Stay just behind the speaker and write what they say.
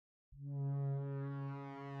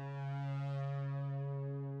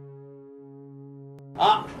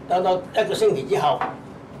啊，到1個星期之後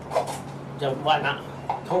就運啦，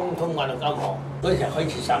通運到金河。嗰時開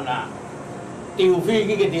始審啦，調飛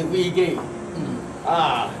機嘅調飛機，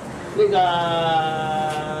啊，呢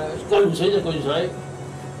個灌水就灌水。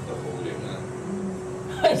都好型啊！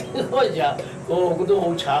嗰時候個個都好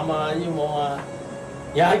慘啊，冤枉啊！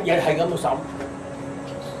日係咁審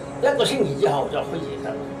，1個星期之後就開始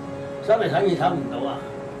審，審嚟審去審唔到啊，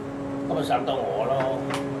咁咪審到我咯。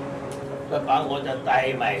佢把我就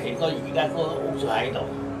帶埋去而家嗰個屋就喺度，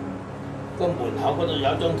個門口嗰度有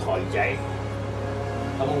張台仔，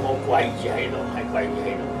咁我跪住喺度，係跪住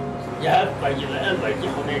喺度。一跪住一跪之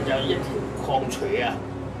後咧，就一條礦鎚啊，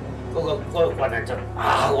嗰個棍啊就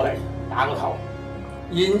打過嚟，打個頭。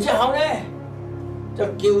然之後咧就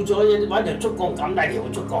叫咗揾條竹竿咁大條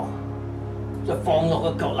竹竿，就放落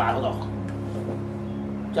個腳罅嗰度，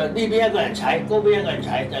就呢邊一個人踩，嗰邊一個人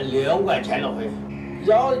踩，就2個人踩落去。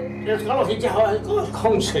搞落去之後，嗰個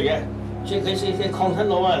礦鎚啊，佢礦身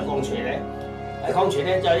攞啊礦鎚咧，礦鎚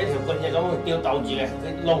咧就一條棍就咁吊鬥住嘅，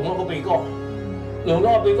佢攏咗個鼻哥，攏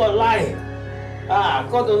咗個鼻哥拉，啊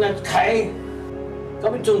嗰度咧企，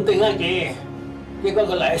咁仲定一幾，結果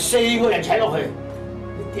佢嚟4個人踩落去，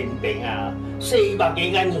你點定啊？400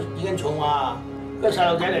幾斤重啊！個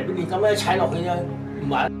細路仔嚟俾你咁樣踩落去啫，唔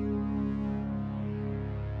玩。